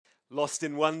Lost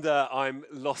in Wonder, I'm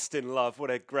Lost in Love.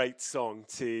 What a great song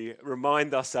to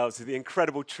remind ourselves of the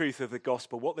incredible truth of the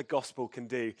gospel, what the gospel can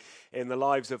do in the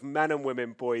lives of men and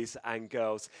women, boys and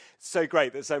girls. It's so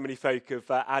great that so many folk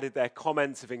have added their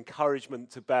comments of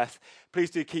encouragement to Beth. Please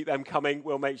do keep them coming.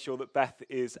 We'll make sure that Beth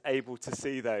is able to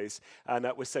see those. And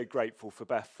we're so grateful for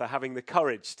Beth for having the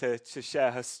courage to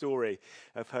share her story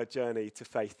of her journey to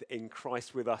faith in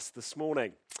Christ with us this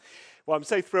morning. Well, I'm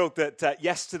so thrilled that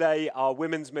yesterday our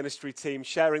women's ministry team,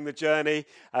 Sharing the Journey,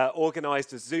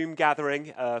 organised a Zoom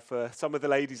gathering for some of the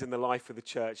ladies in the life of the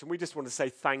church. And we just want to say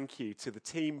thank you to the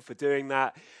team for doing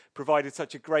that. Provided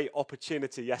such a great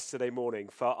opportunity yesterday morning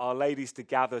for our ladies to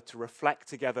gather, to reflect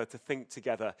together, to think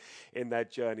together in their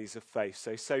journeys of faith.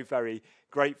 So very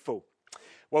grateful.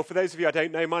 Well, for those of you I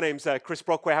don't know, my name's Chris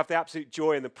Brockway. I have the absolute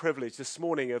joy and the privilege this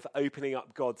morning of opening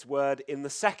up God's Word in the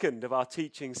second of our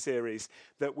teaching series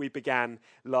that we began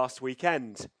last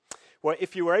weekend. Well,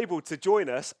 if you were able to join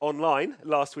us online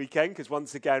last weekend, because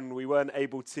once again we weren't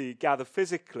able to gather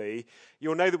physically,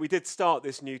 you'll know that we did start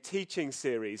this new teaching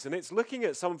series, and it's looking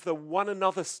at some of the one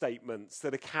another statements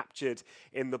that are captured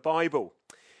in the Bible.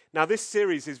 Now, this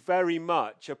series is very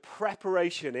much a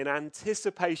preparation in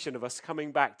anticipation of us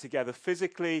coming back together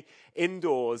physically,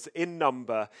 indoors, in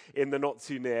number, in the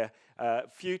not-too-near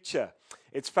future.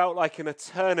 It's felt like an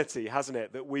eternity, hasn't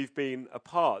it, that we've been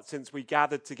apart since we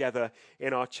gathered together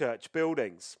in our church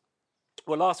buildings.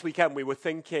 Well, last weekend we were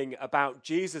thinking about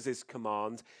Jesus'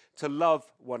 command to love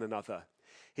one another.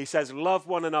 He says, "Love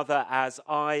one another as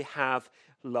I have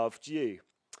loved you."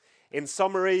 In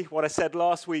summary, what I said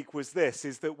last week was this,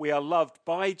 is that we are loved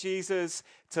by Jesus,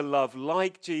 to love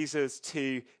like Jesus,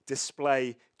 to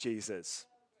display Jesus.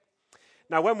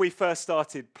 Now, when we first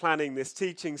started planning this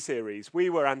teaching series, we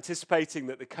were anticipating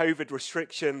that the COVID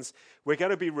restrictions were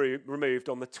going to be removed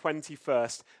on the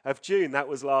 21st of June. That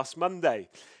was last Monday.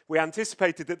 We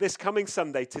anticipated that this coming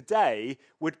Sunday, today,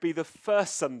 would be the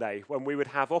first Sunday when we would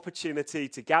have opportunity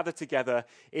to gather together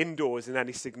indoors in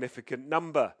any significant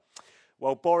number.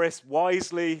 Well, Boris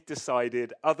wisely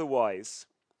decided otherwise.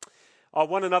 Our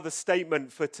one another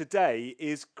statement for today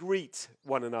is greet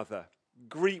one another.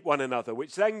 Greet one another,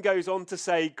 which then goes on to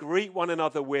say greet one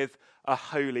another with a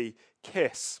holy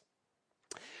kiss.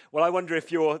 Well, I wonder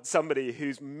if you're somebody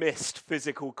who's missed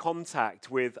physical contact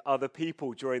with other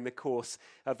people during the course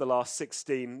of the last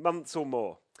 16 months or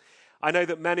more. I know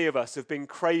that many of us have been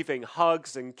craving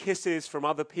hugs and kisses from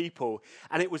other people,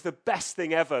 and it was the best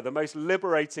thing ever, the most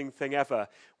liberating thing ever,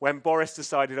 when Boris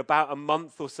decided about a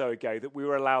month or so ago that we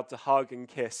were allowed to hug and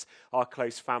kiss our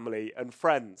close family and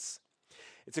friends.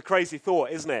 It's a crazy thought,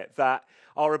 isn't it, that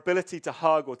our ability to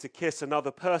hug or to kiss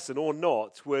another person or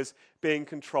not was being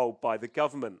controlled by the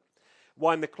government.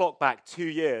 Wind the clock back 2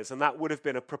 years, and that would have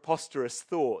been a preposterous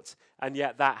thought, and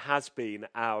yet that has been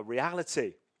our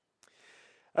reality.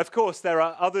 Of course, there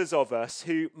are others of us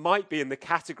who might be in the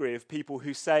category of people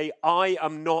who say, I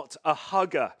am not a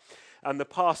hugger, and the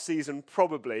past season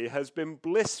probably has been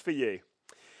bliss for you.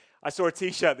 I saw a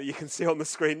t-shirt that you can see on the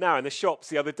screen now in the shops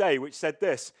the other day, which said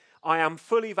this, I am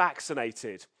fully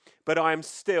vaccinated, but I am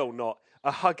still not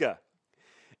a hugger.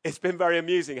 It's been very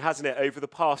amusing, hasn't it, over the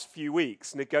past few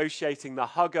weeks, negotiating the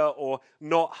hugger or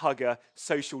not hugger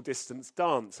social distance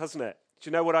dance, hasn't it? Do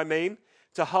you know what I mean?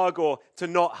 To hug or to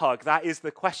not hug, that is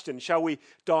the question. Shall we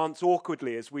dance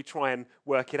awkwardly as we try and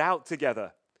work it out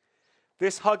together?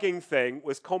 This hugging thing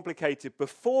was complicated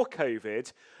before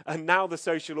COVID, and now the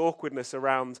social awkwardness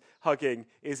around hugging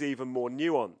is even more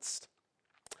nuanced.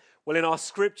 Well, in our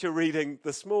scripture reading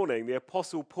this morning, the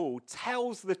Apostle Paul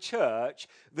tells the church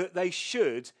that they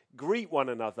should greet one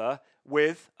another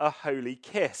with a holy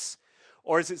kiss.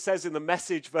 Or as it says in the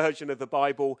Message version of the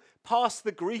Bible, pass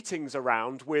the greetings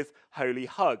around with holy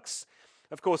hugs.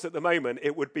 Of course, at the moment,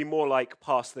 it would be more like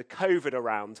pass the COVID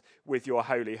around with your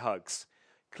holy hugs.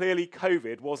 Clearly,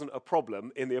 COVID wasn't a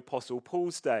problem in the Apostle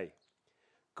Paul's day.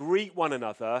 Greet one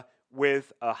another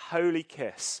with a holy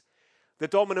kiss. The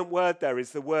dominant word there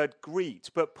is the word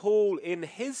greet, but Paul in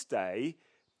his day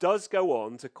does go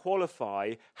on to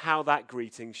qualify how that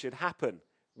greeting should happen,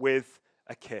 with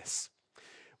a kiss.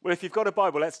 Well, if you've got a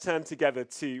Bible, let's turn together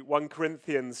to 1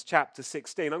 Corinthians chapter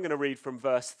 16. I'm going to read from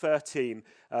verse 13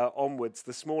 onwards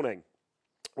this morning.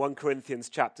 1 Corinthians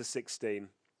chapter 16.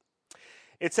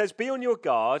 It says, be on your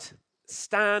guard,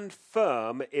 stand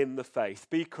firm in the faith,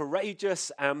 be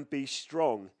courageous and be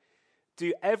strong.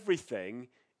 Do everything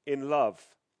in love.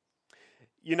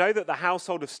 You know that the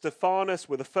household of Stephanas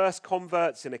were the first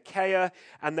converts in Achaia,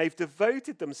 and they've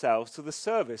devoted themselves to the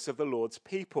service of the Lord's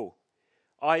people.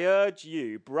 I urge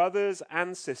you, brothers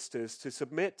and sisters, to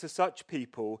submit to such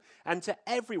people and to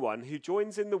everyone who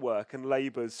joins in the work and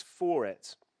labors for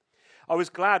it. I was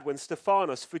glad when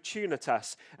Stephanas,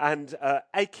 Fortunatus, and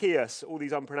Achaeus, all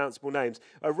these unpronounceable names,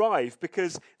 arrived,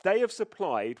 because they have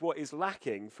supplied what is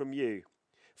lacking from you.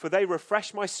 For they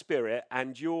refresh my spirit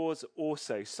and yours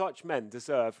also. Such men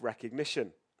deserve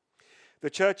recognition. The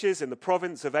churches in the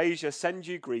province of Asia send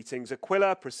you greetings.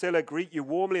 Aquila, Priscilla greet you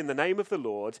warmly in the name of the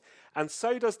Lord, and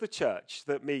so does the church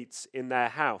that meets in their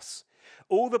house.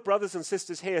 All the brothers and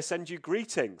sisters here send you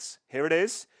greetings. Here it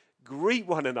is. Greet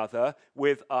one another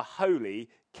with a holy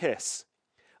kiss.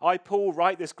 I, Paul,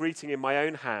 write this greeting in my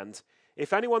own hand.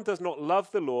 If anyone does not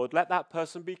love the Lord, let that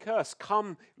person be cursed.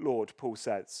 Come, Lord, Paul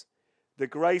says. The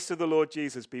grace of the Lord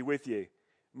Jesus be with you.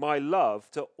 My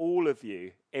love to all of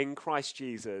you in Christ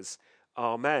Jesus.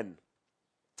 Amen.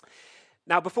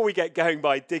 Now, before we get going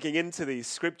by digging into these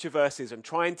scripture verses and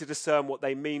trying to discern what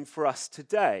they mean for us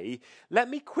today, let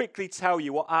me quickly tell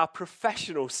you what our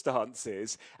professional stance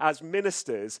is as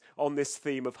ministers on this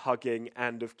theme of hugging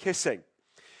and of kissing.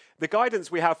 The guidance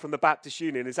we have from the Baptist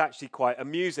Union is actually quite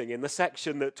amusing. In the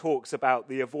section that talks about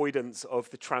the avoidance of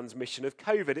the transmission of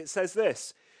COVID, it says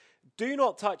this: do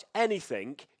not touch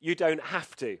anything you don't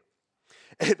have to.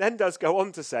 It then does go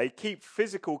on to say, keep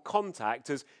physical contact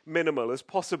as minimal as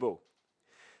possible.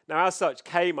 Now, as such,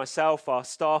 Kay, myself, our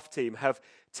staff team have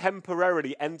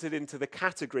temporarily entered into the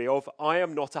category of I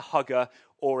am not a hugger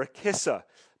or a kisser.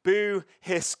 Boo,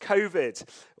 hiss, COVID.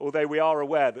 Although we are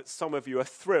aware that some of you are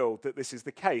thrilled that this is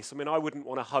the case. I mean, I wouldn't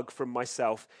want a hug from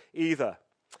myself either.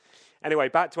 Anyway,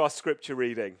 back to our scripture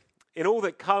reading. In all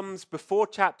that comes before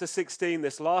chapter 16,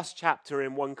 this last chapter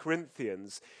in 1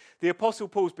 Corinthians, the Apostle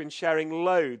Paul's been sharing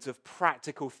loads of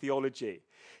practical theology.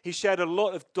 He shared a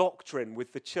lot of doctrine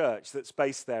with the church that's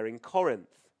based there in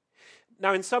Corinth.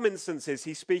 Now, in some instances,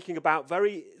 he's speaking about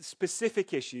very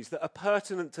specific issues that are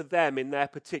pertinent to them in their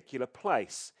particular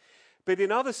place. But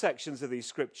in other sections of these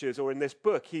scriptures, or in this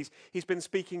book, he's been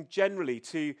speaking generally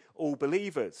to all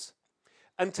believers.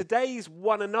 And today's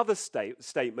one another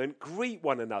statement, greet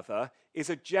one another,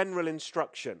 is a general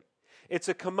instruction. It's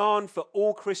a command for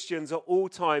all Christians at all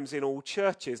times in all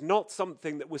churches, not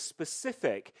something that was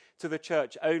specific to the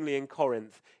church only in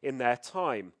Corinth in their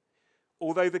time.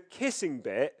 Although the kissing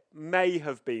bit may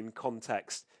have been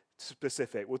context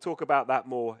specific. We'll talk about that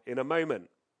more in a moment.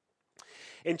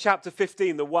 In chapter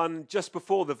 15, the one just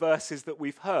before the verses that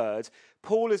we've heard,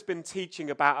 Paul has been teaching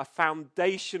about a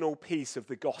foundational piece of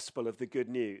the gospel of the good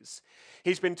news.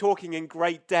 He's been talking in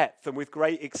great depth and with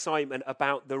great excitement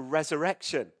about the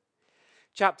resurrection.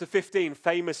 Chapter 15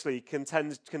 famously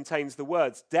contains the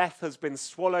words, death has been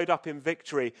swallowed up in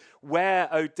victory.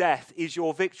 Where, O death, is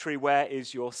your victory? Where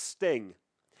is your sting?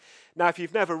 Now, if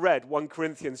you've never read 1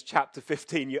 Corinthians chapter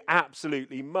 15, you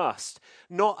absolutely must.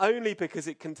 Not only because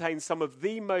it contains some of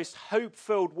the most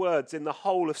hope-filled words in the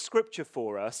whole of Scripture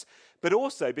for us, but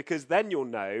also because then you'll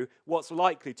know what's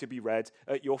likely to be read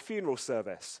at your funeral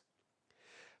service.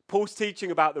 Paul's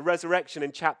teaching about the resurrection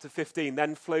in chapter 15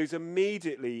 then flows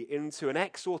immediately into an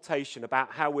exhortation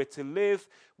about how we're to live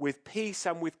with peace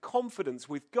and with confidence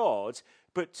with God,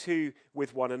 but too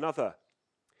with one another.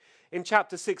 In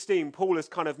chapter 16, Paul has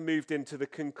kind of moved into the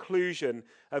conclusion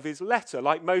of his letter.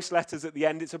 Like most letters at the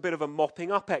end, it's a bit of a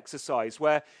mopping up exercise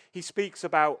where he speaks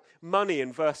about money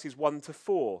in verses 1 to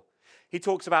 4. He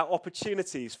talks about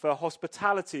opportunities for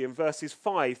hospitality in verses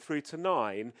 5 through to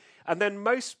 9. And then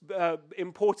most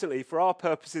importantly, for our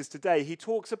purposes today, he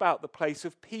talks about the place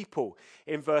of people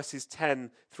in verses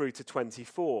 10 through to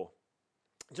 24.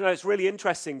 You know, it's really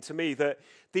interesting to me that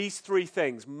these three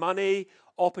things, money,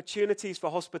 opportunities for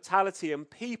hospitality, and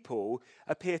people,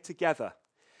 appear together.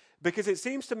 Because it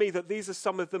seems to me that these are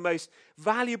some of the most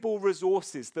valuable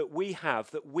resources that we have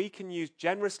that we can use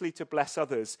generously to bless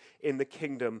others in the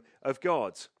kingdom of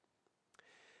God.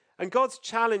 And God's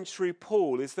challenge through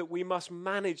Paul is that we must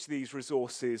manage these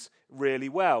resources really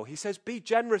well. He says, be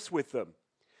generous with them.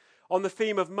 On the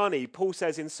theme of money, Paul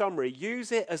says in summary,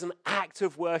 use it as an act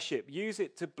of worship. Use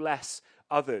it to bless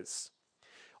others.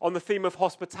 On the theme of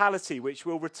hospitality, which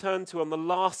we'll return to on the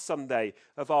last Sunday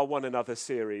of our One Another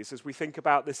series, as we think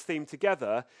about this theme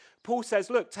together, Paul says,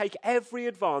 look, take every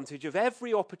advantage of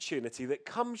every opportunity that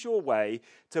comes your way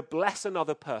to bless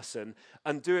another person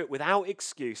and do it without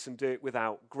excuse and do it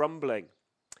without grumbling.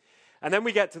 And then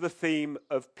we get to the theme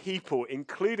of people,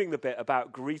 including the bit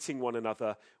about greeting one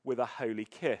another with a holy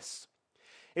kiss.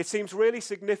 It seems really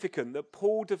significant that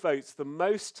Paul devotes the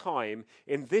most time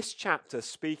in this chapter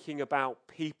speaking about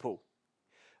people.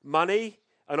 Money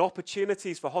and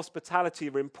opportunities for hospitality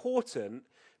are important,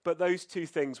 but those two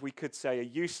things we could say are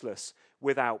useless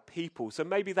without people. So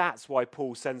maybe that's why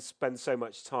Paul spends so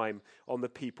much time on the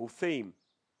people theme.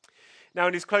 Now,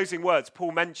 in his closing words,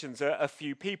 Paul mentions a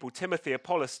few people: Timothy,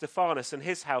 Apollos, Stephanas and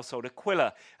his household,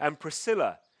 Aquila and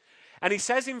Priscilla. And he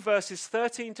says in verses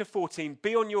 13 to 14,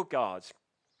 be on your guard,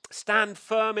 stand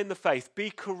firm in the faith, be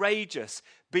courageous,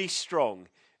 be strong,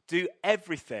 do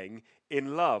everything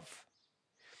in love.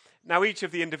 Now, each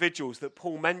of the individuals that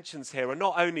Paul mentions here are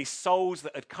not only souls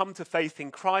that had come to faith in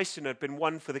Christ and had been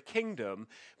won for the kingdom,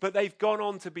 but they've gone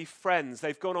on to be friends,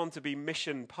 they've gone on to be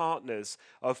mission partners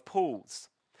of Paul's.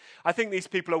 I think these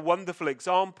people are wonderful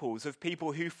examples of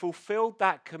people who fulfilled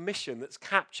that commission that's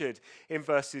captured in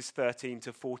verses 13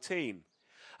 to 14.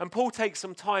 And Paul takes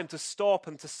some time to stop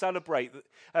and to celebrate,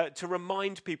 to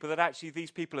remind people that actually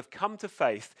these people have come to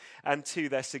faith and to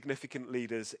their significant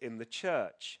leaders in the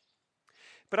church.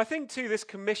 But I think too this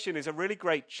commission is a really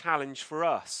great challenge for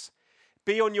us.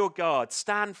 Be on your guard,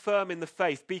 stand firm in the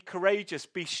faith, be courageous,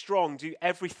 be strong, do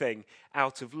everything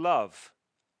out of love.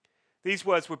 These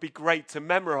words would be great to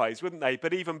memorize, wouldn't they?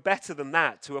 But even better than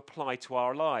that, to apply to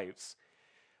our lives.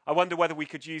 I wonder whether we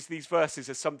could use these verses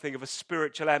as something of a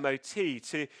spiritual MOT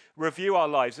to review our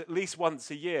lives at least once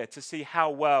a year to see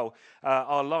how well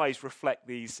our lives reflect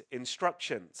these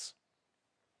instructions.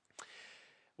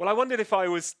 Well, I wondered if I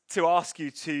was to ask you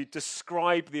to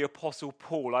describe the Apostle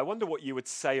Paul, I wonder what you would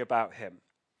say about him.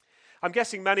 I'm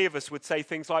guessing many of us would say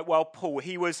things like, well, Paul,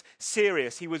 he was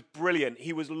serious, he was brilliant,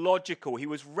 he was logical, he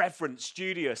was reverent,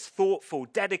 studious, thoughtful,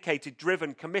 dedicated,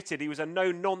 driven, committed. He was a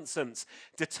no-nonsense,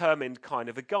 determined kind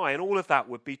of a guy, and all of that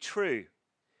would be true.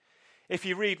 If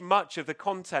you read much of the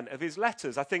content of his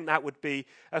letters, I think that would be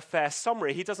a fair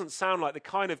summary. He doesn't sound like the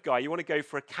kind of guy you want to go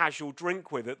for a casual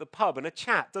drink with at the pub and a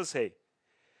chat, does he?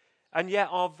 And yet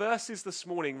our verses this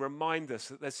morning remind us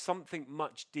that there's something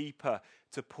much deeper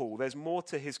to Paul. There's more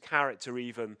to his character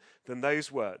even than those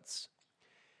words.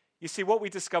 You see, what we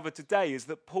discovered today is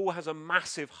that Paul has a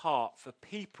massive heart for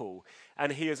people,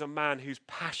 and he is a man who's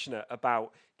passionate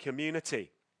about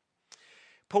community.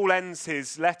 Paul ends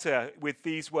his letter with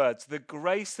these words: the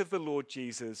grace of the Lord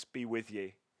Jesus be with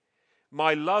you.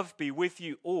 My love be with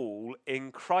you all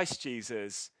in Christ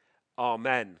Jesus.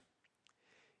 Amen.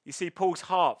 You see, Paul's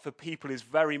heart for people is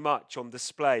very much on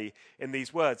display in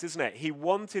these words, isn't it? He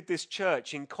wanted this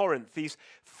church in Corinth, these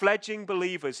fledgling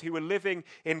believers who were living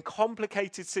in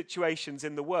complicated situations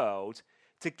in the world,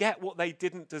 to get what they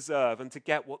didn't deserve and to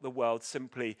get what the world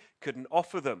simply couldn't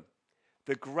offer them: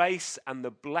 the grace and the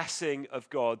blessing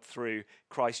of God through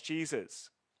Christ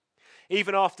Jesus.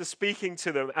 Even after speaking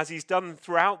to them, as he's done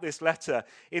throughout this letter,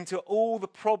 into all the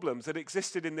problems that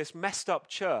existed in this messed up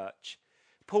church,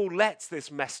 Paul lets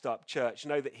this messed up church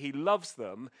know that he loves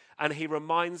them, and he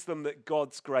reminds them that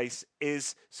God's grace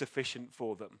is sufficient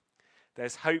for them.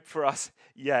 There's hope for us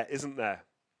yet, isn't there?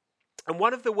 And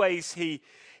one of the ways he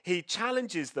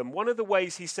challenges them, one of the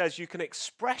ways he says you can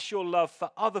express your love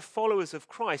for other followers of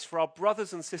Christ, for our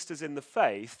brothers and sisters in the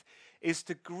faith, is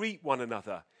to greet one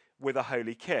another with a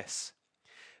holy kiss.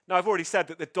 Now, I've already said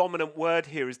that the dominant word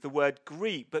here is the word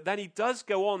greet, but then he does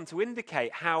go on to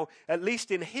indicate how, at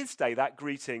least in his day, that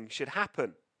greeting should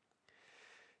happen.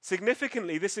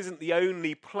 Significantly, this isn't the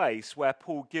only place where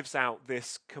Paul gives out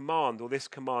this command, or this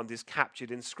command is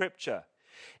captured in Scripture.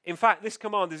 In fact, this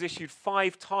command is issued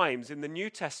 5 times in the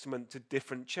New Testament to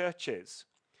different churches.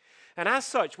 And as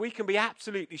such, we can be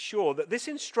absolutely sure that this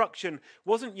instruction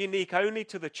wasn't unique only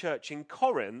to the church in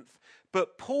Corinth,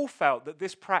 but Paul felt that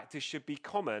this practice should be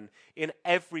common in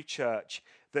every church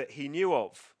that he knew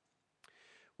of.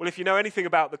 Well, if you know anything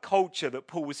about the culture that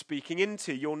Paul was speaking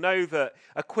into, you'll know that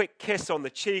a quick kiss on the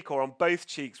cheek or on both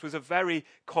cheeks was a very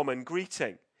common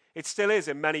greeting. It still is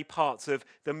in many parts of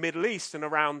the Middle East and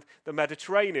around the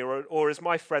Mediterranean, or as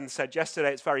my friend said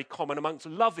yesterday, it's very common amongst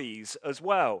lovies as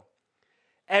well.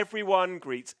 Everyone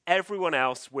greets everyone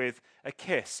else with a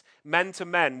kiss. Men to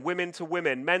men, women to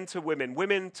women, men to women,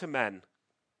 women to men.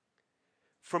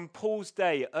 From Paul's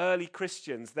day, early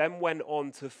Christians then went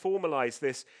on to formalize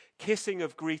this kissing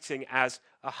of greeting as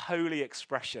a holy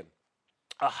expression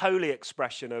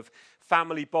of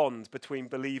family bond between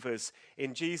believers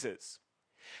in Jesus.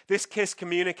 This kiss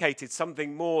communicated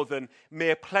something more than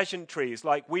mere pleasantries,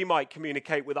 like we might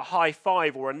communicate with a high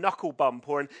five or a knuckle bump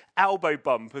or an elbow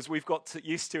bump, as we've got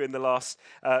used to in the last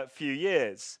few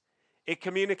years. It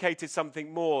communicated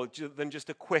something more than just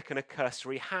a quick and a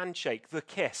cursory handshake. The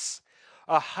kiss,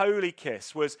 a holy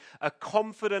kiss, was a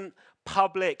confident,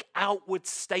 public, outward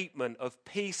statement of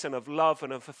peace and of love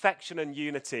and of affection and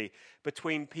unity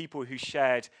between people who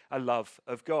shared a love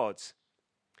of God.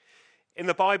 In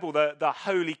the Bible, the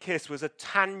holy kiss was a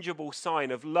tangible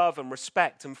sign of love and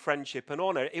respect and friendship and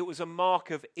honor. It was a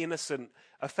mark of innocent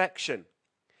affection.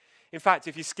 In fact,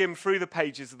 if you skim through the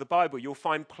pages of the Bible, you'll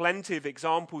find plenty of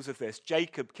examples of this.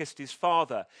 Jacob kissed his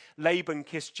father. Laban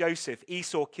kissed Joseph.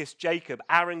 Esau kissed Jacob.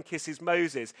 Aaron kisses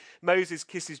Moses. Moses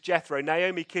kisses Jethro.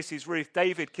 Naomi kisses Ruth.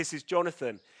 David kisses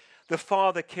Jonathan. The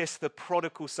father kissed the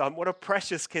prodigal son. What a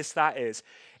precious kiss that is.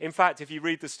 In fact, if you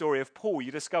read the story of Paul,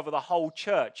 you discover the whole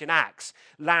church in Acts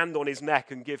land on his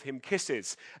neck and give him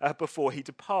kisses before he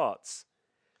departs.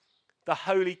 The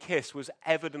holy kiss was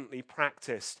evidently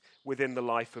practiced within the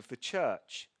life of the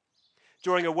church.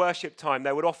 During a worship time,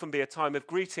 there would often be a time of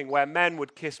greeting where men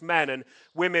would kiss men and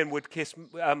women would kiss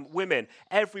women.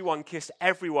 Everyone kissed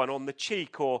everyone on the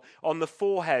cheek or on the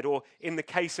forehead, or in the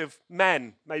case of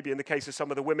men, maybe in the case of some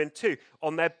of the women too,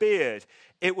 on their beard.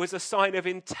 It was a sign of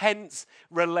intense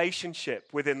relationship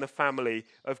within the family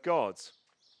of God.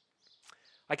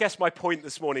 I guess my point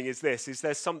this morning is this, is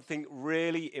there's something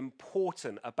really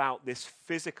important about this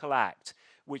physical act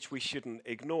which we shouldn't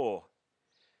ignore.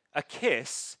 A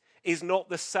kiss is not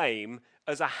the same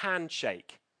as a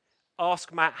handshake.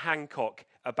 Ask Matt Hancock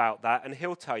about that and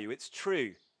he'll tell you it's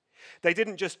true. They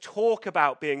didn't just talk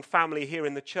about being family here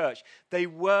in the church. They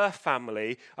were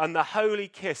family, and the holy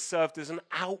kiss served as an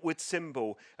outward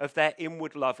symbol of their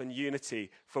inward love and unity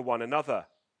for one another.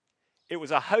 It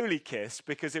was a holy kiss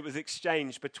because it was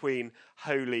exchanged between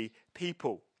holy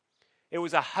people. It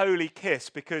was a holy kiss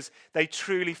because they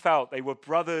truly felt they were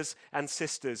brothers and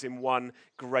sisters in one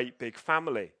great big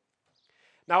family.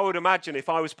 Now, I would imagine if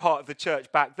I was part of the church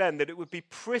back then that it would be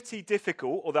pretty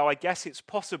difficult, although I guess it's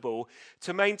possible,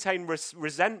 to maintain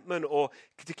resentment or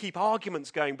to keep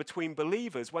arguments going between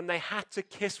believers when they had to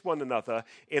kiss one another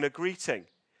in a greeting,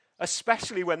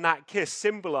 especially when that kiss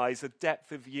symbolized a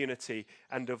depth of unity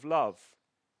and of love.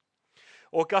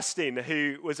 Augustine,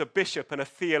 who was a bishop and a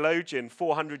theologian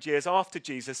 400 years after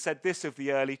Jesus, said this of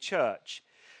the early church: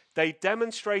 they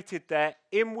demonstrated their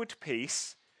inward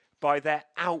peace by their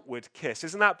outward kiss.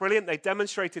 Isn't that brilliant? They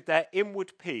demonstrated their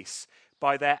inward peace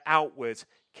by their outward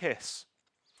kiss.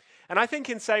 And I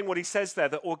think in saying what he says there,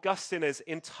 that Augustine has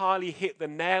entirely hit the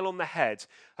nail on the head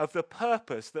of the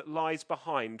purpose that lies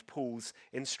behind Paul's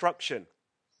instruction.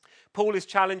 Paul is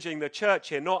challenging the church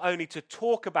here not only to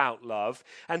talk about love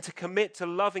and to commit to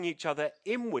loving each other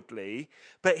inwardly,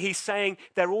 but he's saying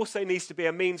there also needs to be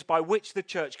a means by which the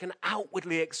church can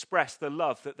outwardly express the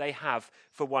love that they have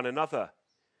for one another.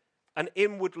 An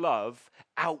inward love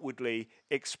outwardly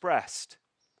expressed.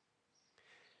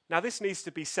 Now, this needs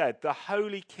to be said. The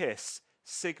holy kiss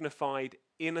signified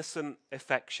innocent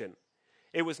affection.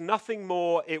 It was nothing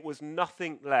more, it was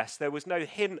nothing less. There was no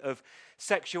hint of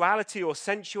sexuality or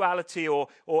sensuality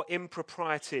or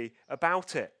impropriety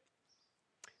about it.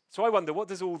 So I wonder, what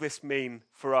does all this mean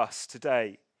for us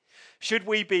today? Should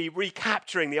we be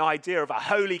recapturing the idea of a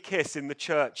holy kiss in the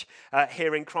church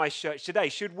here in Christchurch today?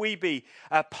 Should we be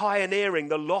pioneering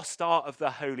the lost art of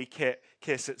the holy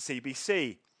kiss at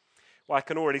CBC? Well, I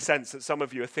can already sense that some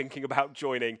of you are thinking about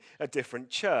joining a different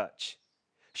church.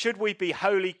 Should we be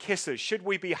holy kissers? Should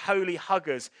we be holy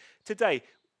huggers today?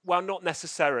 Well, not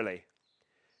necessarily.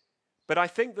 But I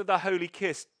think that the holy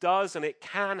kiss does and it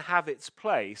can have its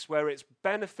place where it's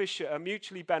beneficial,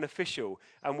 mutually beneficial,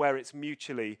 and where it's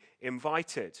mutually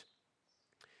invited.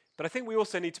 But I think we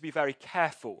also need to be very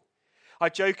careful. I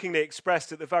jokingly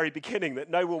expressed at the very beginning that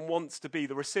no one wants to be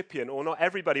the recipient, or not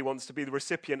everybody wants to be the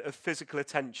recipient of physical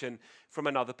attention from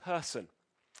another person.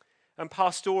 And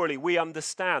pastorally, we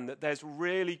understand that there's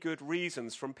really good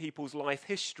reasons from people's life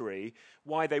history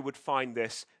why they would find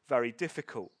this very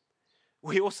difficult.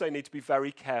 We also need to be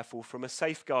very careful from a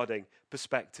safeguarding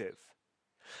perspective.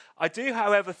 I do,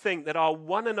 however, think that our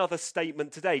one another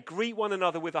statement today, greet one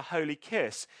another with a holy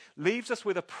kiss, leaves us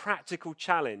with a practical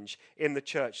challenge in the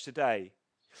church today.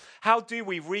 How do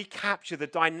we recapture the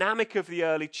dynamic of the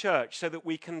early church so that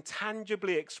we can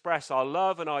tangibly express our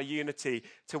love and our unity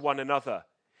to one another?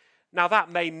 Now,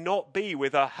 that may not be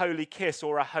with a holy kiss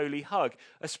or a holy hug,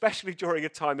 especially during a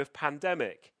time of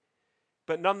pandemic.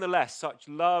 But nonetheless, such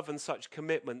love and such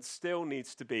commitment still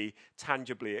needs to be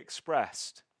tangibly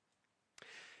expressed.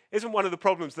 Isn't one of the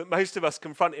problems that most of us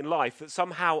confront in life that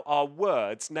somehow our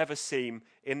words never seem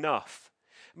enough?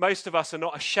 Most of us are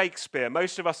not a Shakespeare.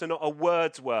 Most of us are not a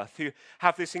Wordsworth who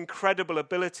have this incredible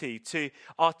ability to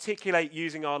articulate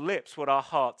using our lips what our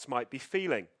hearts might be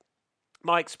feeling.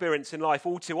 My experience in life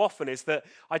all too often is that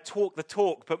I talk the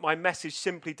talk, but my message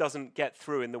simply doesn't get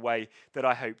through in the way that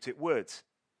I hoped it would.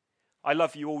 I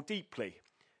love you all deeply,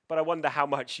 but I wonder how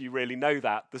much you really know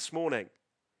that this morning.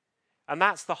 And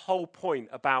that's the whole point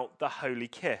about the holy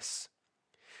kiss.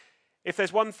 If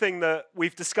there's one thing that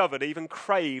we've discovered, even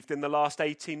craved in the last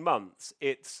 18 months,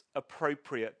 it's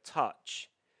appropriate touch,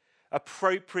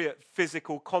 appropriate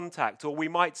physical contact, or we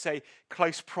might say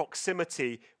close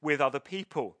proximity with other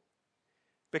people.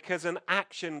 Because an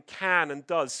action can and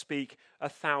does speak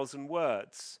 1,000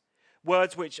 words.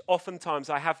 Words which oftentimes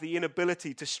I have the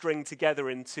inability to string together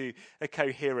into a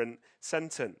coherent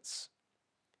sentence.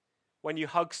 When you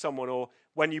hug someone, or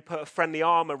when you put a friendly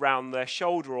arm around their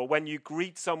shoulder, or when you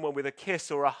greet someone with a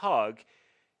kiss or a hug,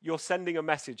 you're sending a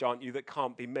message, aren't you, that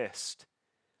can't be missed.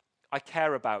 I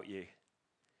care about you.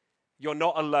 You're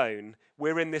not alone.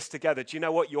 We're in this together. Do you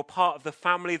know what? You're part of the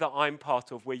family that I'm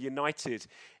part of. We're united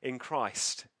in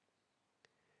Christ.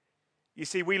 You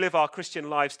see, we live our Christian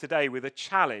lives today with a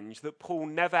challenge that Paul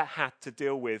never had to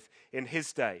deal with in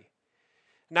his day.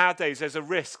 Nowadays, there's a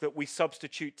risk that we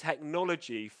substitute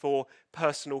technology for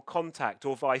personal contact,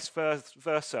 or vice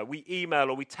versa. We email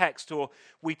or we text or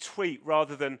we tweet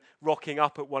rather than rocking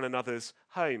up at one another's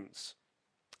homes.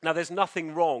 Now, there's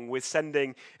nothing wrong with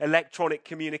sending electronic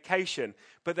communication,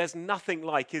 but there's nothing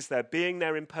like, is there, being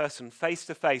there in person, face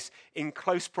to face, in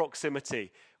close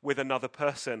proximity with another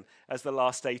person, as the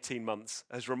last 18 months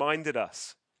has reminded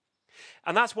us.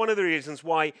 And that's one of the reasons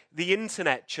why the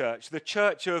internet church, the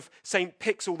church of St.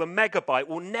 Pixel, the megabyte,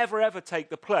 will never ever take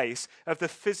the place of the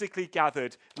physically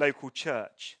gathered local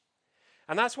church.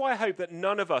 And that's why I hope that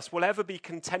none of us will ever be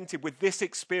contented with this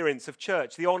experience of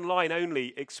church, the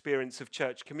online-only experience of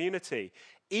church community,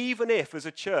 even if, as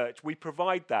a church, we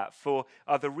provide that for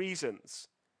other reasons.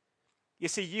 You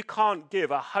see, you can't give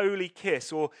a holy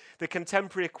kiss or the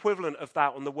contemporary equivalent of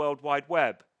that on the World Wide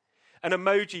Web. An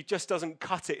emoji just doesn't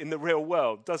cut it in the real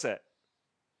world, does it?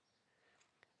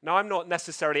 Now, I'm not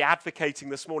necessarily advocating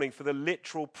this morning for the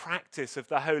literal practice of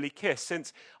the holy kiss,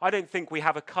 since I don't think we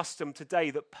have a custom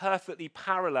today that perfectly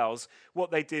parallels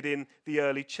what they did in the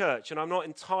early church. And I'm not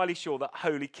entirely sure that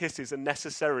holy kisses are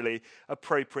necessarily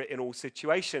appropriate in all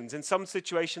situations. In some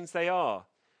situations, they are.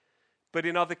 But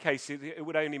in other cases, it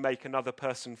would only make another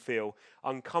person feel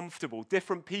uncomfortable.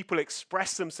 Different people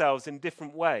express themselves in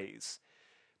different ways.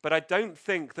 But I don't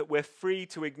think that we're free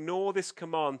to ignore this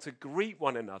command to greet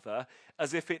one another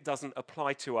as if it doesn't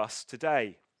apply to us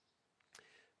today.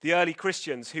 The early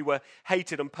Christians, who were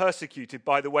hated and persecuted,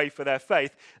 by the way, for their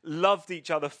faith, loved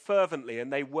each other fervently,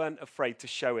 and they weren't afraid to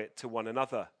show it to one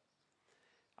another.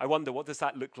 I wonder, what does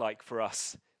that look like for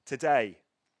us today?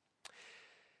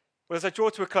 Well, as I draw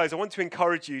to a close, I want to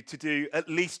encourage you to do at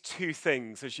least two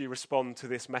things as you respond to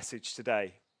this message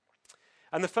today.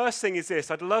 And the first thing is this: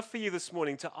 I'd love for you this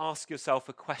morning to ask yourself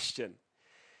a question.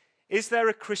 Is there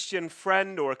a Christian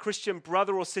friend or a Christian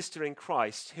brother or sister in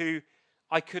Christ who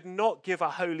I could not give a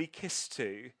holy kiss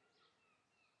to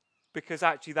because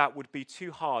actually that would be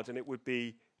too hard and it would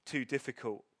be too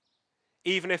difficult?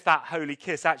 Even if that holy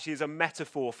kiss actually is a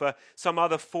metaphor for some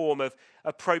other form of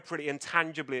appropriately and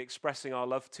tangibly expressing our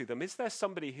love to them, is there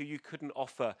somebody who you couldn't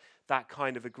offer that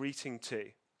kind of a greeting to?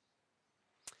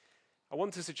 I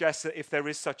want to suggest that if there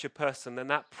is such a person, then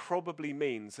that probably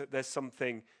means that there's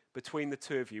something between the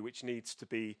two of you which needs to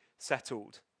be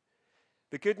settled.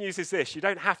 The good news is this: you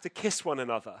don't have to kiss one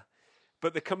another.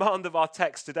 But the command of our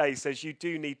text today says you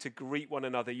do need to greet one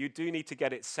another. You do need to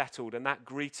get it settled. And that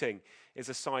greeting is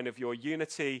a sign of your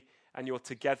unity and your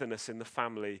togetherness in the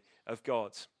family of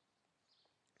God.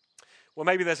 Well,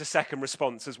 maybe there's a second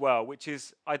response as well, which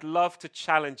is I'd love to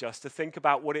challenge us to think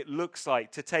about what it looks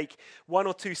like to take one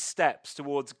or two steps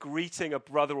towards greeting a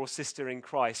brother or sister in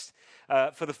Christ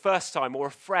for the first time, or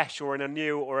afresh, or in a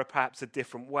new or perhaps a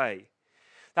different way.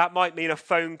 That might mean a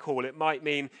phone call. It might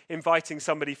mean inviting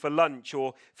somebody for lunch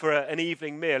or for an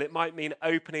evening meal. It might mean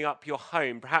opening up your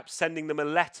home, perhaps sending them a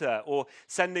letter or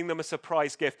sending them a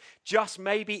surprise gift. Just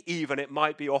maybe even it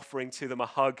might be offering to them a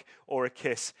hug or a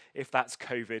kiss if that's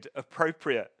COVID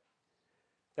appropriate.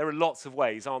 There are lots of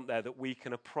ways, aren't there, that we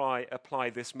can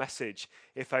apply this message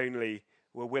if only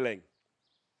we're willing.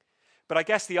 But I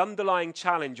guess the underlying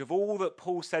challenge of all that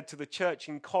Paul said to the church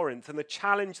in Corinth, and the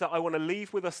challenge that I want to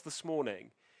leave with us this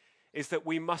morning, is that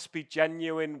we must be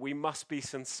genuine, we must be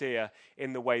sincere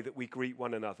in the way that we greet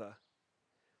one another.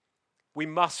 We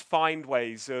must find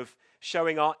ways of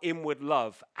showing our inward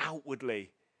love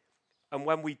outwardly. And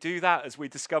when we do that, as we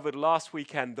discovered last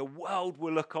weekend, the world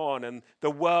will look on and the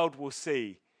world will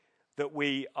see that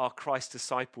we are Christ's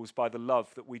disciples by the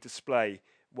love that we display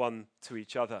one to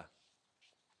each other.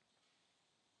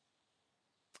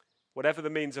 Whatever the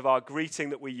means of our greeting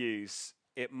that we use,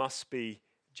 it must be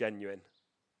genuine.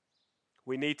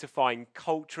 We need to find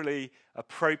culturally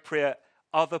appropriate,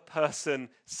 other person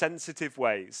sensitive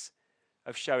ways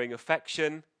of showing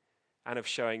affection and of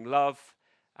showing love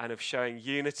and of showing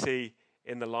unity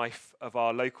in the life of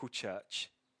our local church.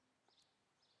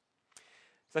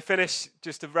 As I finish,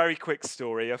 just a very quick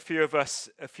story. A few of us,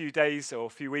 a few days or a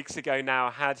few weeks ago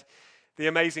now, had the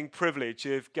amazing privilege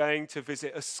of going to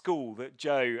visit a school that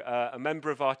Joe, a member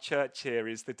of our church here,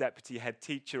 is the deputy head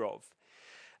teacher of.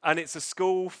 And it's a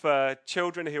school for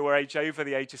children who are over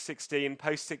the age of 16,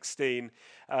 post-16,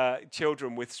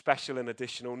 children with special and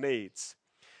additional needs.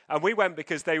 And we went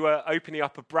because they were opening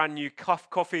up a brand new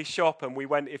coffee shop, and we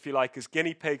went, if you like, as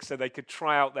guinea pigs so they could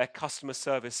try out their customer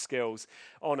service skills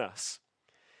on us.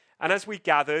 And as we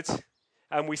gathered,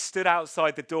 and we stood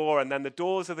outside the door, and then the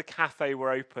doors of the cafe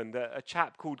were opened, a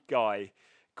chap called Guy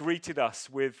greeted us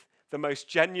with the most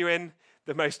genuine,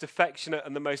 the most affectionate,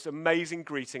 and the most amazing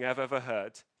greeting I've ever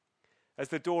heard. As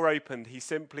the door opened, he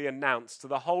simply announced to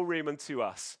the whole room and to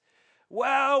us,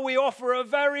 "Well, we offer a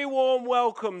very warm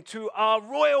welcome to our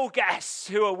royal guests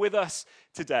who are with us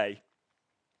today."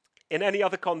 In any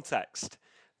other context,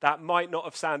 that might not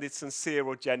have sounded sincere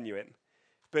or genuine,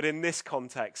 but in this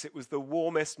context, it was the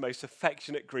warmest, most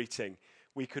affectionate greeting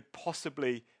we could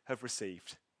possibly have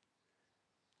received.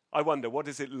 I wonder, what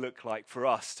does it look like for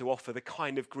us to offer the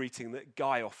kind of greeting that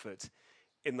Guy offered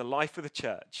in the life of the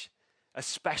church,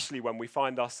 especially when we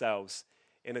find ourselves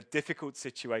in a difficult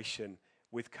situation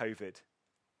with COVID?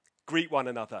 Greet one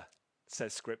another,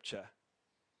 says Scripture.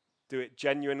 Do it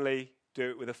genuinely, do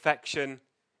it with affection,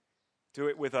 do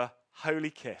it with a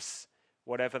holy kiss,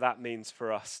 whatever that means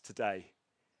for us today.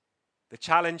 The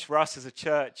challenge for us as a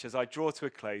church, as I draw to a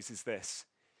close, is this.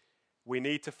 We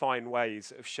need to find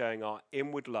ways of showing our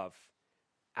inward love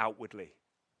outwardly.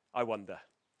 I wonder,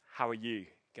 how are you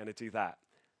going to do that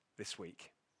this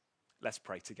week? Let's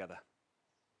pray together.